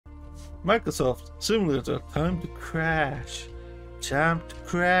Microsoft Simulator, time to crash. Time to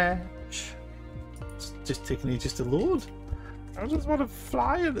crash. It's just taking ages to load. I just want to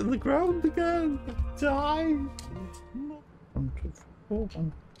fly into the ground again. Die. 1, 2, 4,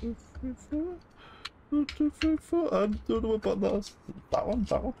 1, 2, 3, 4. 1, 2, 3, 4. I don't know what button that is. That one,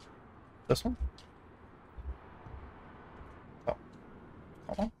 that one. This one. Oh.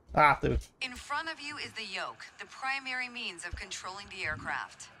 That one. Ah, there. In front of you is the yoke, the primary means of controlling the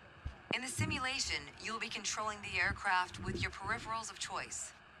aircraft. In the simulation, you'll be controlling the aircraft with your peripherals of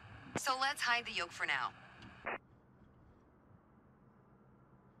choice. So let's hide the yoke for now.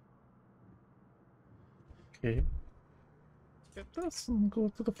 Okay. Get this and go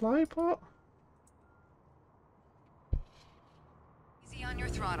to the fly part. Easy on your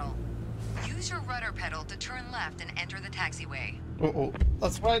throttle. Use your rudder pedal to turn left and enter the taxiway. Oh,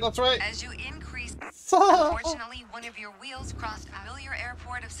 that's right, that's right. As you increase... Unfortunately, one of your wheels crossed familiar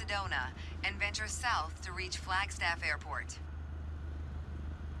airport of Sedona and venture south to reach Flagstaff Airport.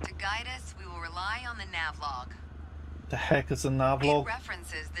 To guide us, we will rely on the navlog. The heck is a It navlog?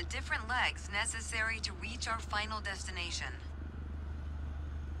 references the different legs necessary to reach our final destination.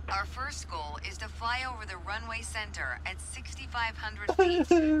 Our first goal is to fly over the runway center at 6,500 feet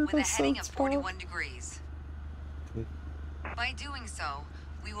with a heading of 41 degrees. Okay. By doing so,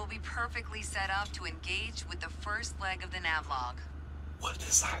 we will be perfectly set up to engage with the first leg of the navlog. What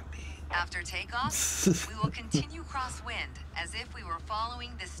does that mean? After takeoff, we will continue crosswind as if we were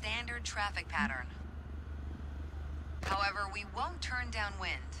following the standard traffic pattern. However, we won't turn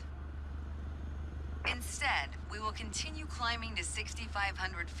downwind. Instead, we will continue climbing to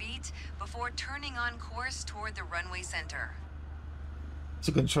 6,500 feet before turning on course toward the runway center. It's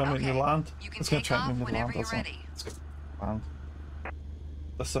going to try and make me land. You can It's going to take try and off make me land. whenever you're That's it. ready. It's going to land.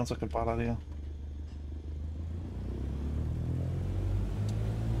 This sounds like a bad idea.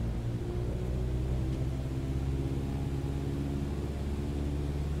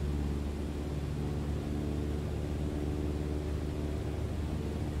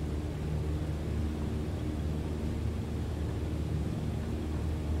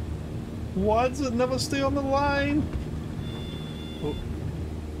 Why does it never stay on the line? Oh.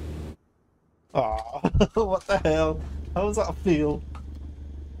 Ah, what the hell? How does that feel?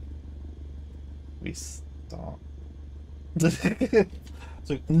 Restart.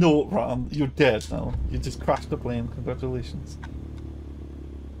 So, no, Ram, you're dead now. You just crashed the plane. Congratulations.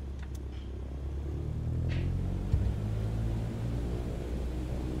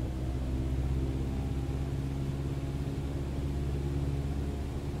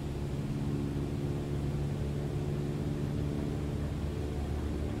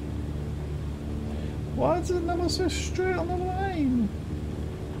 Why does it never stay straight on the line?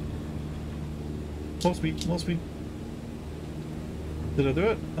 More speed, more speed. Did I do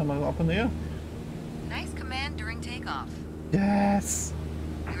it? Am I up in the air? Nice command during takeoff. Yes!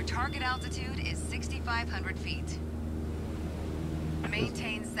 Your target altitude is 6,500 feet.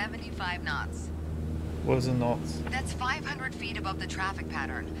 Maintain 75 knots. What is it not? That's 500 feet above the traffic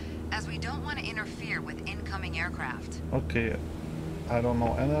pattern, as we don't want to interfere with incoming aircraft. Okay. I don't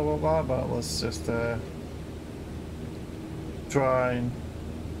know anything about that, but let's just try and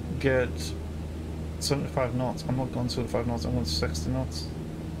get 75 knots. I'm not going 75 knots, I'm going 60 knots.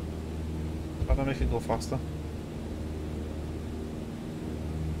 I don't make it go faster.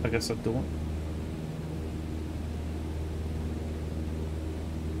 I guess I don't.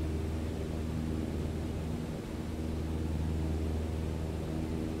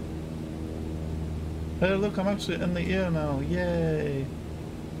 Hey, look, I'm actually in the air now. Yay!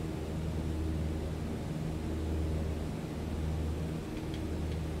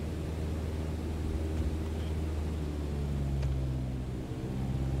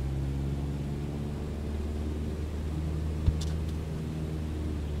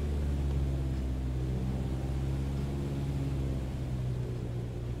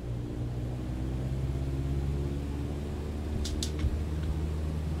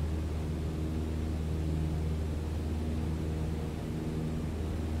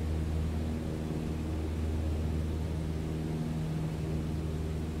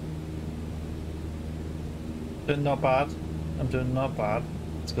 Doing not bad. I'm doing not bad.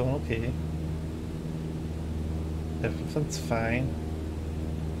 It's going okay. Everything's fine.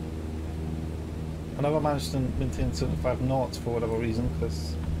 I never managed to maintain 75 knots for whatever reason,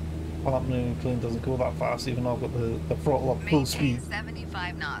 because Palm Marine plane doesn't go that fast, even though I've got the throttle up full speed. Maintain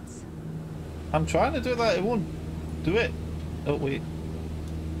 75 knots. I'm trying to do that, it won't do it. Oh wait.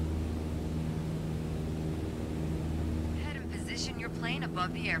 Head and position your plane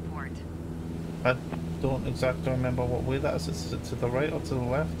above the airport. I don't exactly remember what way that is. Is it to the right or to the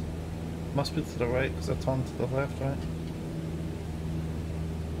left? Must be to the right because I turned to the left, right?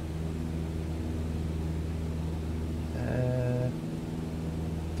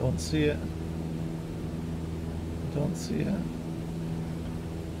 Don't see it. Don't see it.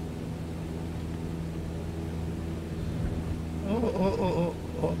 Oh.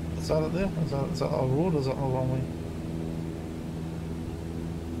 Is that it there? Is that a road or is that a runway?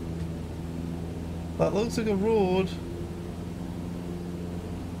 That looks like a road.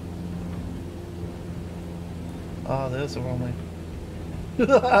 Ah, there's a runway.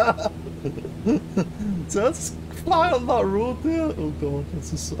 So let's fly on that road there. Oh god,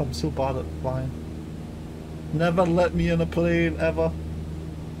 I'm so bad at flying. Never let me in a plane, ever.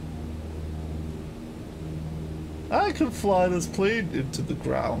 I can fly this plane into the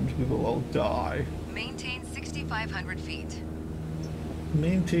ground. We will all die. Maintain 6,500 feet.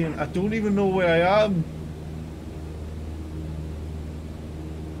 Maintain. I don't even know where I am.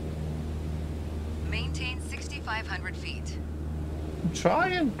 Maintain 6,500 feet. I'm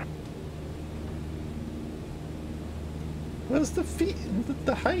trying. Where's the feet?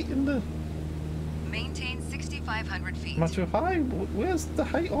 The height in the... Maintain 6,500 feet. Am I too high? Where's the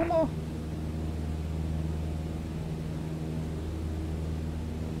height on that?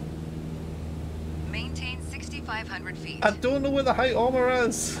 Maintain 6,500 feet. I don't know where the height armor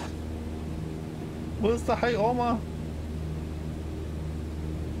is. Where's the height armor?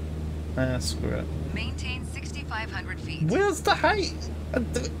 Ah, screw it. Maintain 6,500 feet. Where's the height?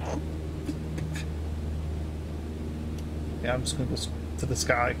 Yeah, I'm just gonna go to the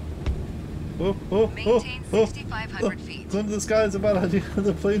sky. Maintain 6,500 feet. Going to the sky is a bad idea.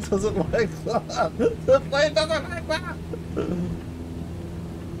 The plane doesn't like that. The plane doesn't like that.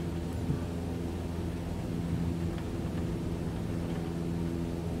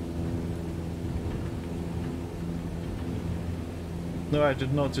 No, I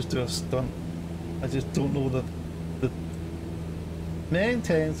did not just do a stunt. I just don't know the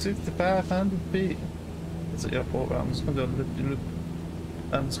maintain 6,500 feet. It's the airport. Right? I'm just gonna do a loop-de-loop.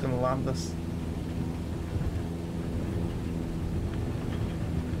 I'm just gonna land this.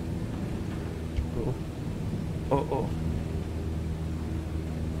 Oh.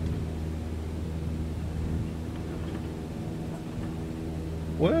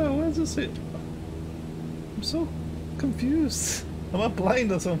 Where's this it? I'm so confused. Am I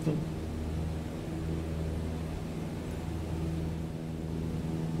blind or something?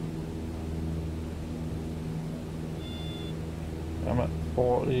 I'm at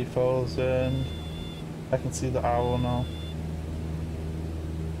 40,000. I can see the arrow now.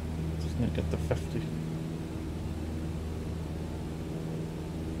 Just need to get to 50.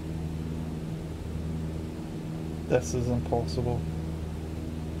 This is impossible.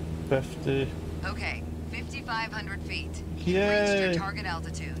 50. Okay, 5,500 feet. Yay. You've reached your target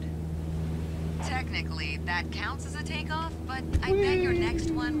altitude. Technically, that counts as a takeoff, but I bet your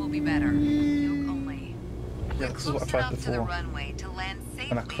next one will be better. Yoke only. Yeah, We're this is what I close tried enough to the before. runway to land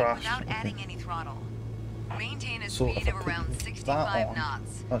And I safely crashed. without Okay. adding any throttle. Maintain a So if speed I of put around that 65 on,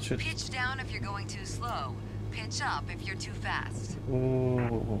 knots. that should... Pitch down if you're going too slow. Pitch up if you're too fast.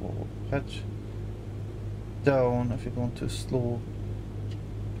 Ooh, pitch down if you're going too slow.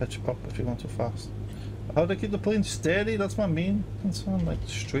 Pitch up if you're going too fast. How do I keep the plane steady? That's my main concern, like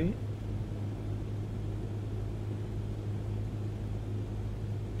straight.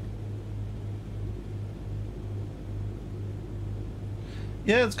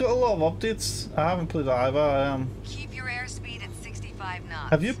 Yeah, it's got a lot of updates. I haven't played it either. Keep your airspeed at 65 knots.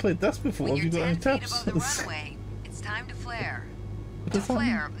 Have you played this before? When Have you you're got any 10 feet tips? above the runway, it's time to flare. What To does that mean?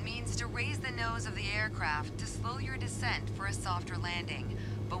 flare means to raise the nose of the aircraft to slow your descent for a softer landing,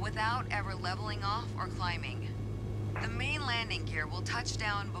 but without ever leveling off or climbing. The main landing gear will touch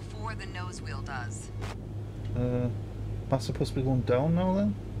down before the nose wheel does. Am I supposed to be going down now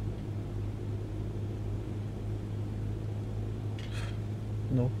then?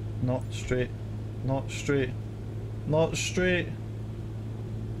 No, not straight. Not straight. Not straight.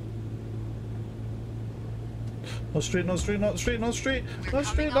 Not straight, not straight, not straight, not straight. We're Not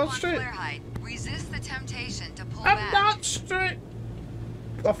straight, coming up not on straight. flare height. Resist the temptation to pull I'm back. not straight.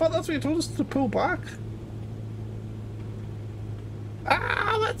 I thought that's what you told us to pull back.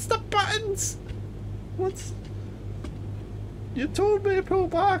 Ah, that's the buttons. What's... You told me to pull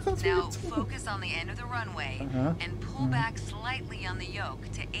back. That's Now what you told me. focus on the end of the runway Uh-huh. and pull back slightly on the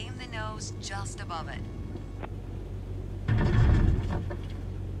yoke to aim the nose just above it.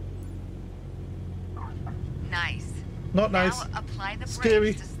 Nice. Not nice. Now apply the Scary.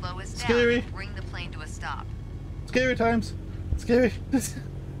 brakes to slow us down Scary. and bring the plane to a stop. Scary times. Scary.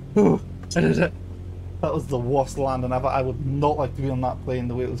 Oh, I did it. That was the worst landing ever. I would not like to be on that plane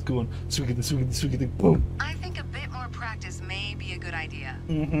the way it was going. Swiggity, swiggity, swiggity, boom. I think a bit more practice may be a good idea.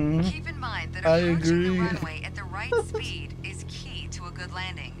 Mm-hmm. Keep in mind that I approaching the agree. runway at the right speed is key to a good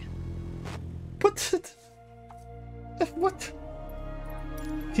landing. But what?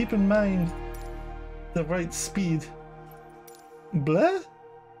 Keep in mind the right speed. Blah?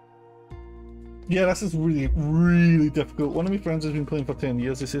 Yeah, this is really, really difficult. One of my friends has been playing for 10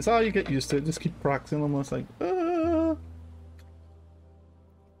 years. He says, oh, you get used to it. Just keep practicing. Almost like, ah.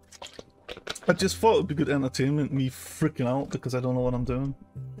 I just thought it would be good entertainment, me freaking out because I don't know what I'm doing.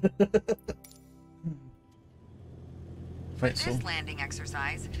 Right, For this landing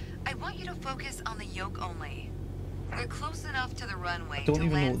exercise, I want you to focus on the yoke only. We're close enough to the runway don't to even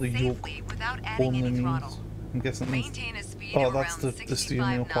know land what the yoke safely without adding only any means. throttle. I'm guessing it means... Maintain a speed Oh, of that's around the steering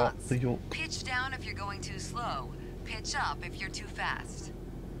wheel 65 part, knots. the yoke. Pitch down if you're going too slow. Pitch up if you're too fast.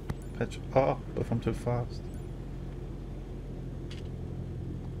 Pitch up if I'm too fast.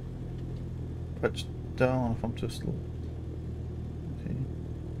 Pitch down if I'm too slow. Okay.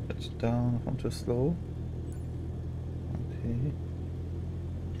 Pitch down if I'm too slow. Okay.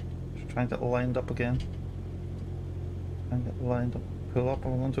 Just trying to get lined up again. Try and get lined up. Pull up,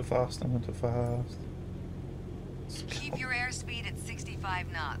 I'm going too fast, I'm going too fast. Keep your airspeed at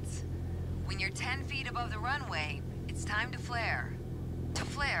 65 knots. When you're 10 feet above the runway, it's time to flare. To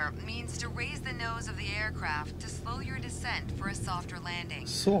flare means to raise the nose of the aircraft to slow your descent for a softer landing,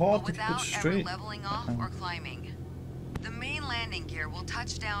 So hard but to keep it without ever straight. leveling off or climbing. The main landing gear will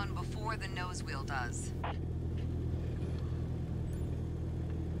touch down before the nose wheel does.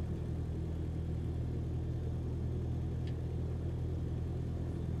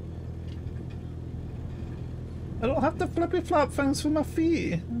 I don't have the flippy flap things for my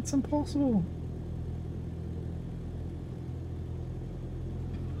feet. It's impossible.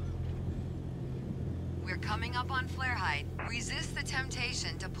 We're coming up on flare height. Resist the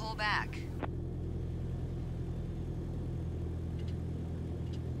temptation to pull back.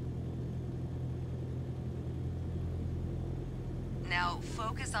 Now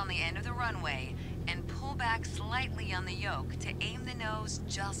focus on the end of the runway and pull back slightly on the yoke to aim the nose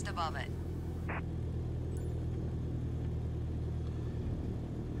just above it.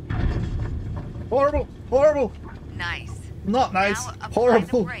 Horrible! Horrible! Nice. Not nice. Now apply the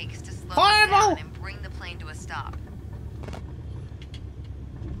Horrible! brakes to slow it Horrible! down and bring the plane to a stop.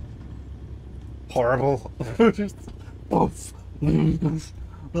 Horrible. Just oof. That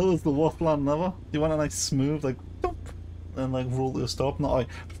was the worst land ever. You want a nice smooth, like, thump, and like roll to a stop, not like,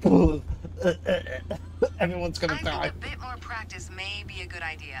 everyone's gonna I die. think a bit more practice may be a good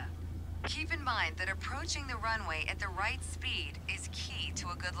idea. Keep in mind that approaching the runway at the right speed is key to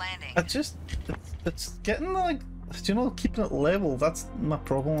a good landing. It's getting like, you know, keeping it level. That's my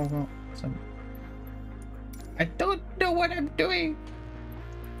problem with it. So, I don't know what I'm doing.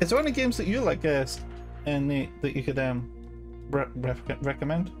 Is there any games that you like, and that you could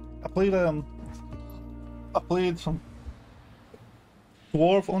recommend? I played some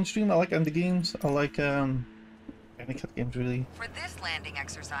Dwarf on stream. I like indie games. I like any kind of games really. For this landing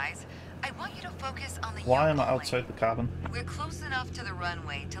exercise, I want you to focus on the Why yoke am I only. outside the cabin? We're close enough to the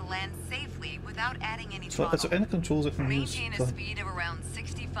runway to land safely without adding any So is there throttle. any controls I can use Maintain a to speed of around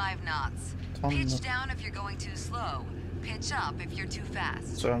 65 knots. turn Pitch the... down if you're going too slow. Pitch up if you're too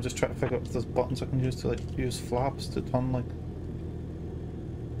fast. So I'm just trying to figure out if there's buttons I can use to like use flaps to turn like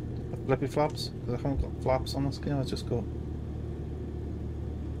flippy flaps, because I haven't got flaps on this game. I just got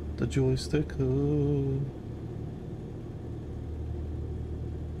the joystick. Oh.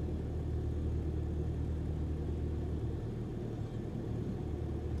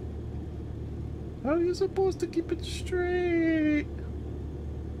 How are you supposed to keep it straight?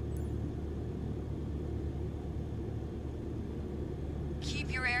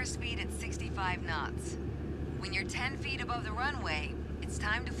 Keep your airspeed at 65 knots. When you're 10 feet above the runway, it's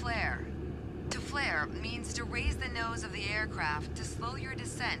time to flare. To flare means to raise the nose of the aircraft to slow your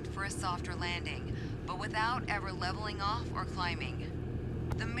descent for a softer landing, but without ever leveling off or climbing.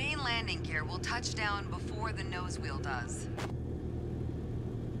 The main landing gear will touch down before the nose wheel does.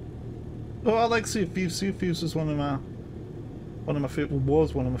 Oh, I like Sea of Thieves. Sea of Thieves is one of my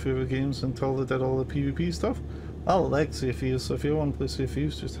favorite games until they did all the PvP stuff. I like Sea of Thieves, so if you want to play Sea of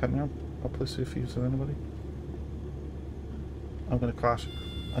Thieves, just hit me up. I'll play Sea of Thieves with anybody. I'm gonna crash.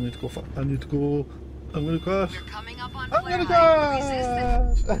 I need to go. I'm gonna crash. We're coming up on I'm flare gonna height.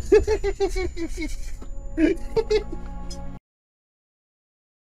 Resist the crash.